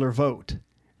popular vote,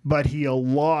 but he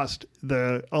lost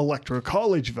the electoral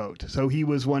college vote. So he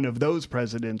was one of those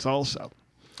presidents also.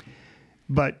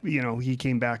 But, you know, he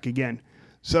came back again.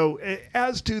 So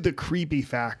as to the creepy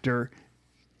factor,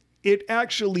 it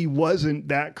actually wasn't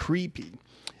that creepy.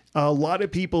 A lot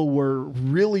of people were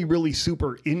really, really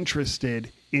super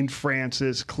interested in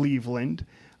Frances Cleveland.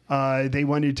 They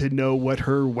wanted to know what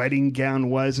her wedding gown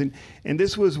was. And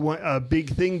this was a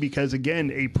big thing because,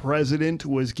 again, a president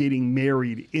was getting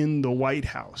married in the White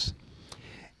House.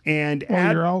 And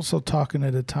you're also talking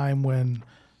at a time when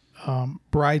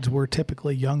brides were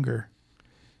typically younger.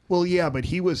 Well, yeah, but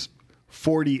he was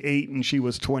 48 and she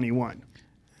was 21.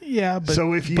 Yeah, but,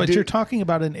 so if you're talking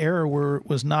about an era where it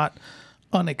was not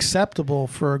unacceptable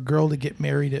for a girl to get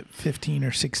married at 15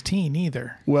 or 16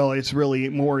 either. Well, it's really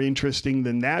more interesting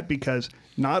than that because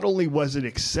not only was it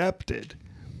accepted,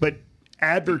 but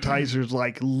advertisers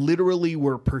literally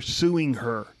were pursuing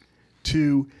her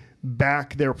to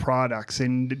back their products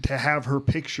and to have her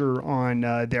picture on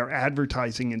their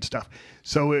advertising and stuff.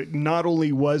 So it not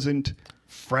only wasn't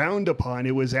frowned upon,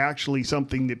 it was actually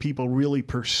something that people really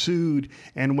pursued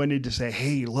and wanted to say,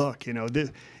 hey, look, you know,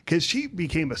 this, because she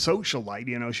became a socialite,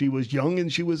 you know, she was young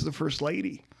and she was the first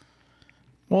lady.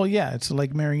 Well, yeah, it's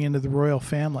like marrying into the royal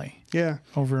family. Yeah.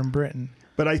 Over in Britain.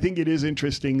 But I think it is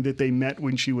interesting that they met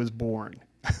when she was born.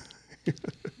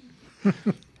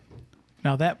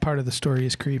 Now that part of the story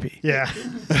is creepy. Yeah.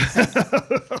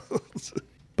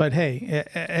 But hey,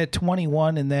 at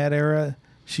 21 in that era,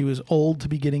 she was old to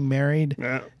be getting married.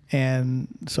 Yeah. And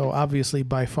so obviously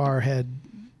by far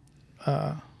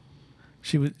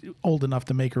she was old enough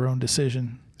to make her own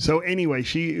decision. So anyway,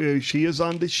 she is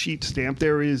on the sheet stamp.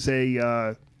 There is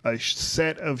a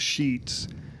set of sheets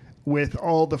with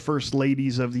all the first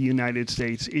ladies of the United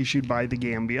States issued by the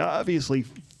Gambia, obviously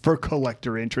for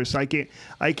collector interest. I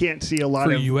can't see a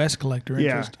lot of U.S. collector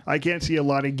interest. Yeah, I can't see a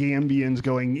lot of Gambians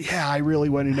going, yeah, I really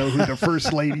want to know who the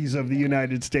first ladies of the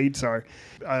United States are.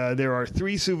 There are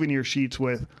 3 souvenir sheets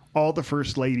with all the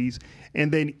first ladies,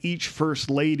 and then each first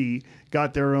lady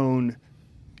got their own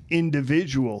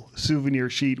individual souvenir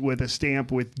sheet with a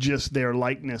stamp with just their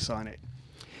likeness on it.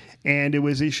 And it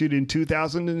was issued in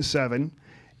 2007.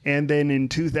 And then in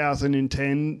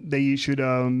 2010, they issued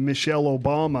a Michelle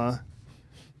Obama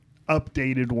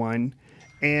updated one.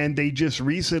 And they just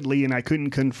recently, and I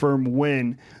couldn't confirm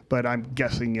when, but I'm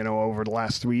guessing, you know, over the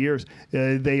last 3 years,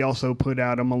 they also put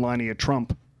out a Melania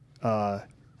Trump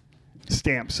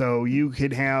stamp. So you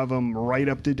could have them right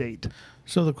up to date.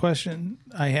 So the question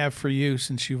I have for you,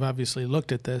 since you've obviously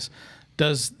looked at this,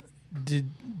 did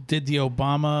the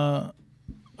Obama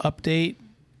update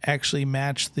actually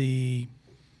match the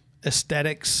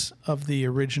aesthetics of the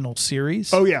original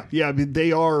series? Oh yeah, yeah.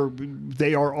 They are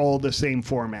all the same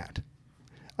format.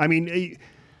 I mean,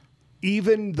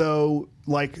 even though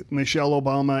like Michelle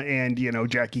Obama and,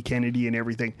 Jackie Kennedy and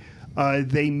everything,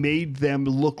 they made them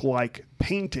look like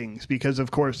paintings because,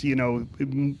 of course,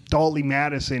 Dolly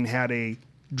Madison had a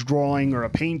drawing or a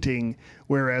painting,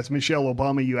 whereas Michelle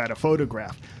Obama, you had a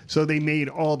photograph. So they made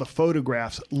all the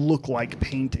photographs look like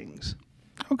paintings.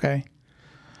 Okay.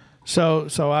 So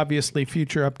obviously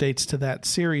future updates to that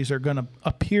series are going to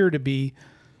appear to be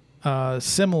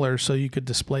similar, so you could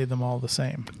display them all the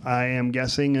same. I am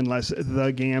guessing, unless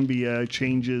the Gambia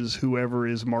changes whoever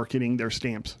is marketing their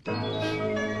stamps.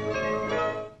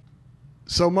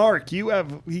 So, Mark,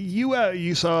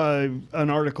 you saw an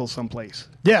article someplace.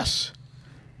 Yes.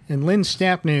 In Lynn's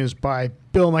Stamp News by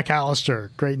Bill McAllister.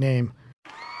 Great name.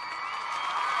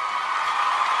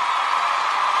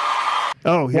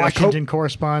 Oh, yeah. Washington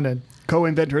correspondent.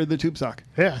 Co-inventor of the tube sock.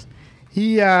 Yeah.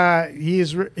 He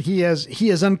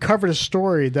has uncovered a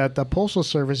story that the Postal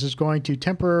Service is going to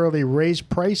temporarily raise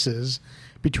prices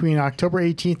between October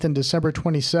 18th and December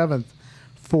 27th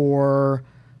for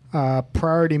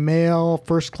priority mail,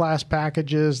 first class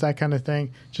packages, that kind of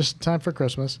thing, just in time for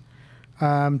Christmas,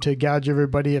 to gouge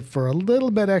everybody for a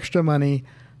little bit extra money.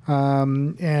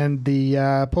 And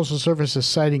the Postal Service is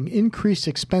citing increased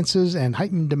expenses and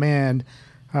heightened demand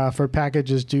for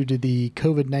packages due to the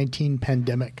COVID-19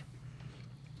 pandemic.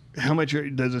 How much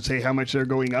does it say? How much they're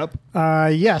going up?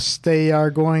 Yes, they are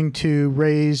going to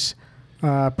raise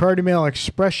priority mail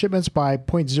express shipments by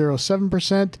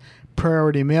 0.07%,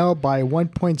 priority mail by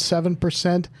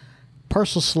 1.7%,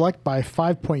 parcel select by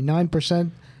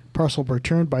 5.9%, parcel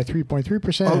return by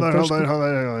 3.3%. Hold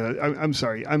on. I'm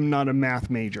sorry. I'm not a math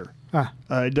major.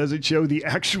 Does it show the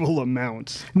actual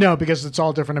amounts? No, because it's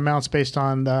all different amounts based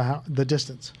on the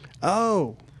distance.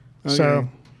 Oh. Okay. So,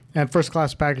 and first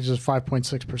class package is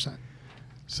 5.6%.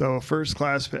 So first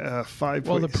class 5.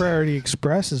 Well, the Priority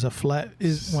Express is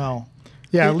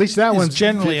yeah, at least that one's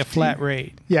generally 15. A flat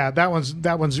rate. Yeah, that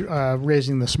one's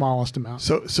raising the smallest amount.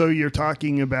 So you're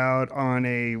talking about on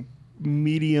a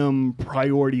medium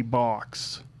priority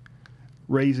box,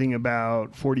 raising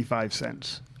about 45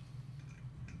 cents.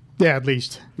 Yeah, at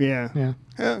least. Yeah.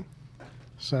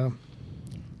 So,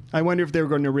 I wonder if they're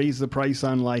going to raise the price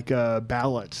on like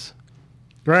ballots.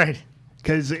 Right.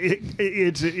 Because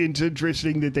it's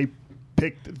interesting that they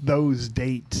picked those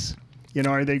dates.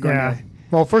 Are they going to?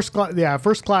 Well, first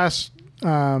class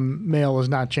mail is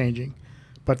not changing,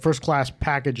 but first class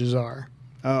packages are.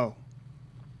 Oh.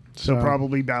 So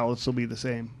probably ballots will be the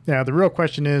same. Yeah, the real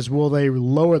question is, will they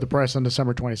lower the price on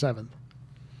December 27th?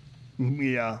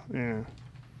 Yeah.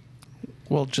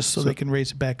 Well, just so they can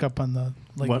raise it back up on the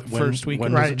first week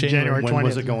of January 20th. When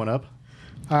was it going up?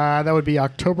 That would be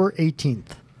October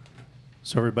 18th.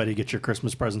 So everybody get your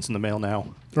Christmas presents in the mail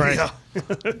now. Right. Yeah.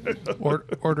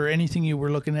 Order anything you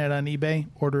were looking at on eBay.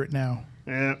 Order it now.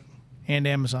 Yeah. And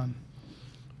Amazon.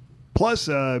 Plus,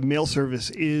 mail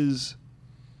service is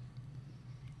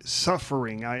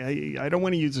suffering. I don't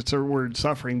want to use the word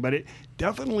suffering, but it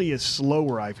definitely is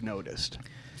slower, I've noticed.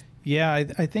 Yeah,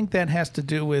 I think that has to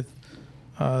do with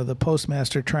the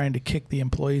postmaster trying to kick the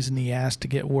employees in the ass to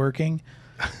get working.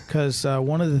 Because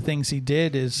one of the things he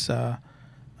did is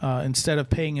instead of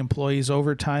paying employees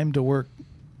overtime to work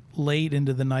late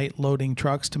into the night loading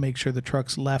trucks to make sure the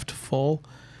trucks left full,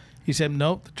 he said,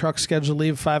 nope, the truck's scheduled to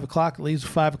leave at 5 o'clock. It leaves at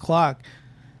 5 o'clock.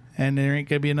 And there ain't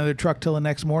going to be another truck till the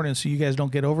next morning, so you guys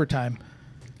don't get overtime.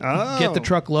 Oh. Get the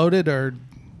truck loaded or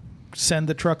send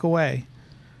the truck away.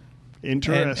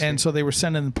 Interesting. And so they were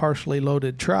sending partially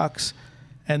loaded trucks,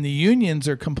 and the unions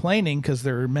are complaining because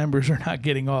their members are not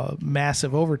getting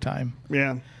massive overtime.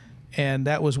 Yeah. And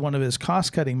that was one of his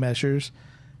cost-cutting measures.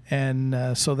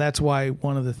 And so that's why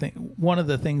one of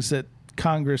the things that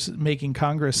making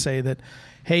Congress say that,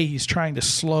 hey, he's trying to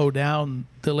slow down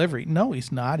delivery. No,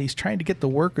 he's not. He's trying to get the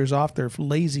workers off their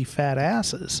lazy fat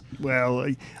asses. Well,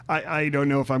 I don't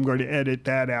know if I'm going to edit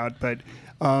that out, but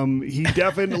he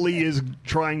definitely is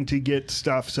trying to get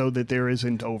stuff so that there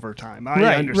isn't overtime.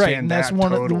 I understand and that's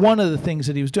that one of the things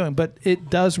that he was doing. But it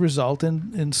does result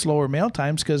in slower mail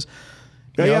times because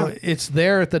it's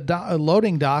there at the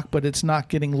loading dock, but it's not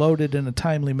getting loaded in a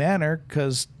timely manner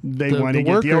because they want to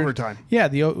get the overtime. Yeah,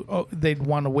 they'd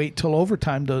want to wait till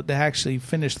overtime to actually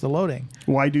finish the loading.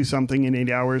 Why do something in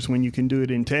 8 hours when you can do it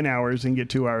in 10 hours and get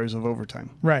 2 hours of overtime?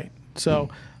 Right. So,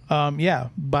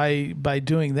 by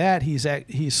doing that,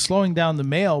 he's slowing down the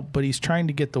mail, but he's trying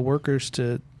to get the workers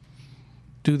to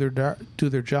do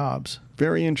their jobs.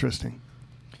 Very interesting.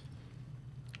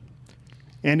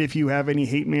 And if you have any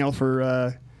hate mail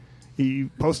for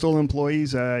postal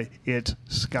employees, it's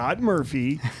Scott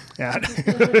Murphy at.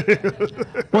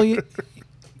 Well,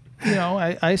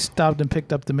 I stopped and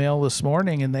picked up the mail this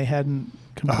morning, and they hadn't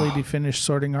completely finished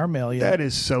sorting our mail yet. That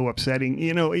is so upsetting.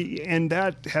 And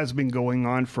that has been going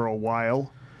on for a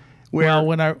while.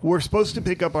 We're supposed to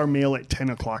pick up our mail at 10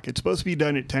 o'clock. It's supposed to be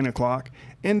done at 10 o'clock.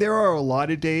 And there are a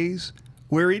lot of days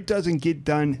where it doesn't get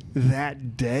done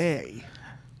that day.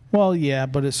 Well, yeah,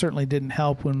 but it certainly didn't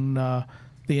help when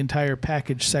the entire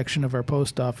package section of our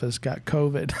post office got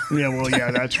COVID.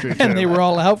 Yeah, that's true. And they were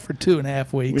all out for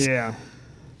 2.5 weeks. Yeah.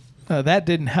 That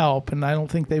didn't help, and I don't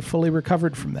think they've fully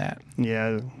recovered from that.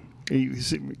 Yeah. Now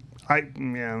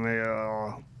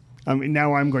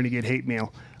I'm going to get hate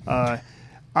mail.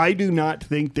 I do not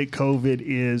think that COVID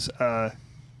is a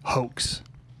hoax,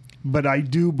 but I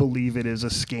do believe it is a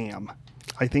scam.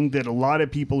 I think that a lot of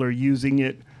people are using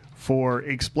it for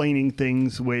explaining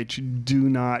things which do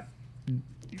not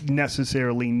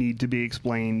necessarily need to be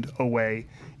explained away.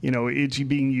 It's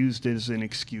being used as an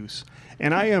excuse.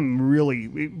 And I am really,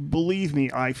 believe me,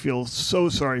 I feel so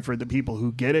sorry for the people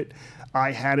who get it.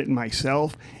 I had it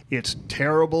myself. It's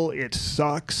terrible. It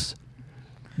sucks.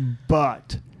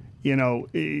 But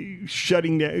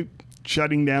shutting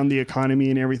down the economy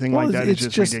and everything like that is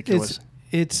just ridiculous.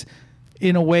 It's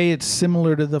in a way, it's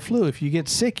similar to the flu. If you get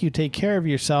sick, you take care of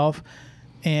yourself,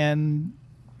 and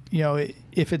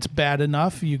if it's bad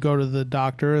enough, you go to the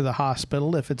doctor or the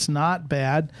hospital. If it's not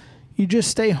bad, you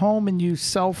just stay home and you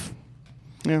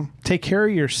take care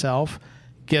of yourself,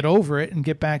 get over it, and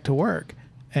get back to work.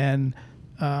 And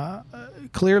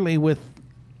clearly, with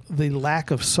the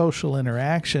lack of social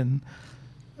interaction,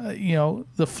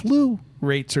 the flu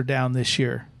rates are down this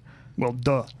year. Well,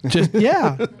 duh.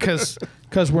 Because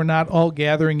we're not all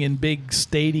gathering in big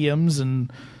stadiums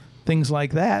and things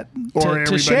like that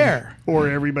to share. Or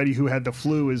everybody who had the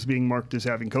flu is being marked as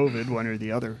having COVID, one or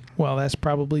the other. Well, that's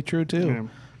probably true, too. Yeah.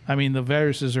 I mean, the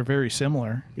viruses are very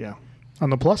similar. Yeah. On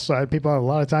the plus side, people have a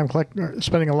lot of time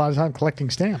spending a lot of time collecting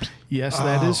stamps. Yes,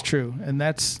 that is true. And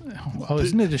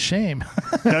isn't it a shame?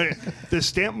 The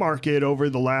stamp market over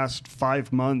the last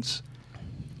 5 months,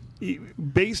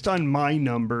 based on my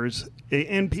numbers,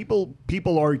 and people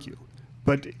argue,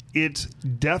 but it's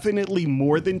definitely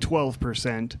more than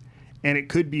 12%, and it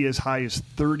could be as high as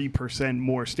 30%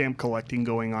 more stamp collecting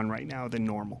going on right now than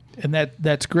normal. And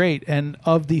that's great. And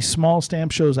of the small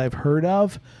stamp shows I've heard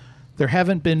of, there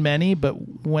haven't been many, but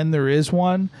when there is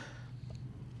one,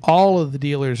 all of the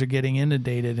dealers are getting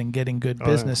inundated and getting good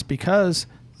business because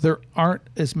there aren't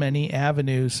as many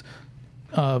avenues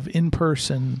of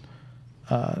in-person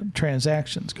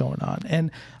transactions going on.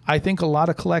 And I think a lot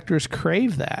of collectors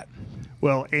crave that.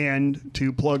 Well, and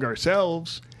to plug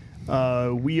ourselves,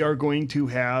 we are going to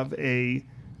have a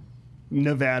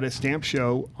Nevada Stamp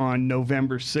Show on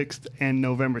November 6th and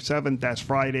November 7th. That's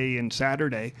Friday and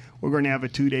Saturday. We're going to have a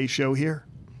 2-day show here.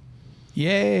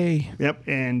 Yay. Yep,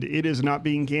 and it is not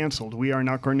being canceled. We are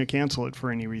not going to cancel it for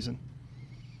any reason.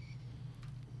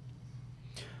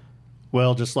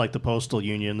 Well, just like the Postal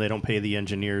Union, they don't pay the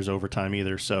engineers overtime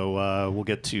either, so we'll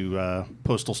get to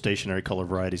postal stationery color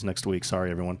varieties next week.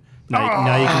 Sorry, everyone.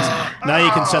 Now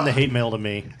you can send the hate mail to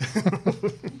me.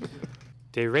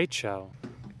 Day Rate Show.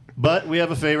 But we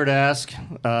have a favor to ask.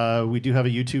 We do have a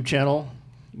YouTube channel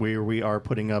where we are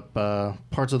putting up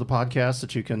parts of the podcast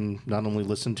that you can not only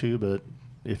listen to, but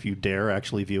if you dare,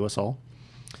 actually view us all.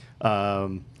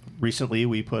 Recently,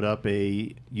 we put up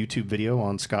a YouTube video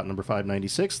on Scott number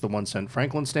 596, the 1 cent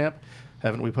Franklin stamp.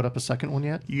 Haven't we put up a second one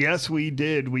yet? Yes, we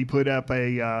did. We put up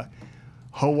a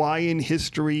Hawaiian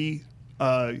history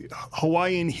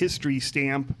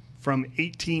stamp from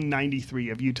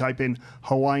 1893. If you type in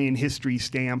Hawaiian history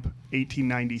stamp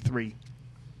 1893.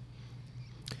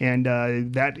 And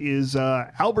that is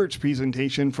Albert's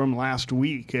presentation from last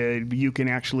week. You can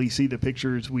actually see the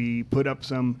pictures. We put up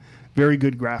some very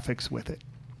good graphics with it.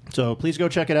 So please go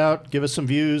check it out. Give us some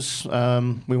views.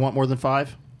 We want more than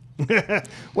 5.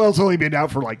 Well, it's only been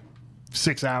out for like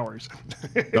 6 hours.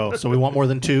 Oh, so we want more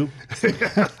than 2?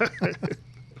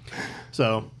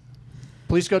 So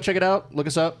please go check it out. Look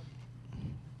us up.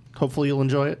 Hopefully you'll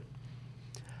enjoy it.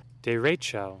 Day Rate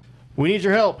Show. We need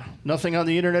your help. Nothing on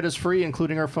the internet is free,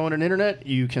 including our phone and internet.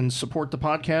 You can support the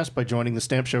podcast by joining the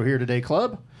Stamp Show Here Today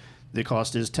Club. The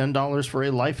cost is $10 for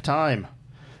a lifetime.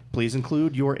 Please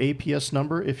include your APS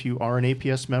number if you are an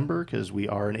APS member, because we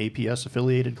are an APS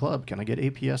affiliated club. Can I get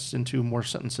APS into more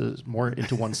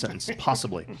into one sentence?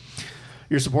 Possibly.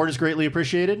 Your support is greatly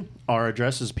appreciated. Our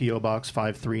address is P.O. Box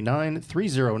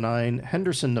 539309,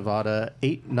 Henderson, Nevada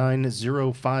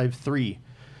 89053.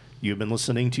 You've been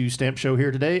listening to Stamp Show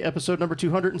Here Today, episode number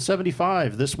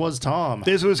 275. This was Tom.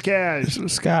 This was Cash. This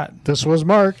was Scott. This was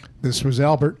Mark. This was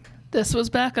Albert. This was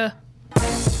Becca.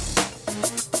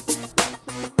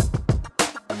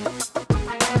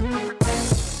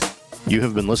 You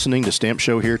have been listening to Stamp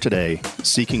Show Here Today,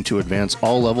 seeking to advance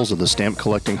all levels of the stamp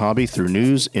collecting hobby through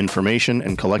news, information,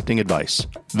 and collecting advice.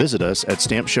 Visit us at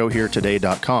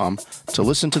stampshowheretoday.com to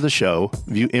listen to the show,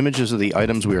 view images of the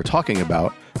items we are talking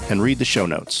about, and read the show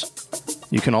notes.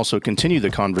 You can also continue the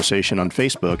conversation on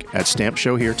Facebook at Stamp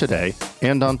Show Here Today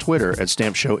and on Twitter at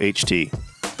Stamp Show HT.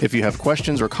 If you have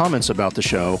questions or comments about the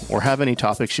show or have any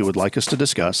topics you would like us to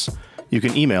discuss, you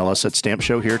can email us at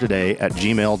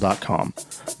stampshowheretoday@gmail.com.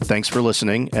 Thanks for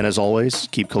listening, and as always,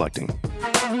 keep collecting.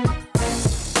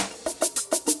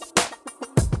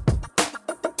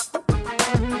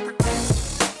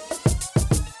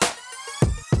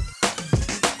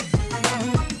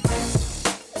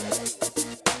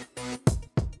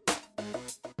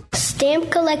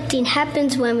 Stamp collecting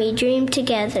happens when we dream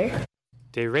together.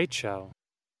 Derecho.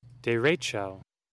 Derecho.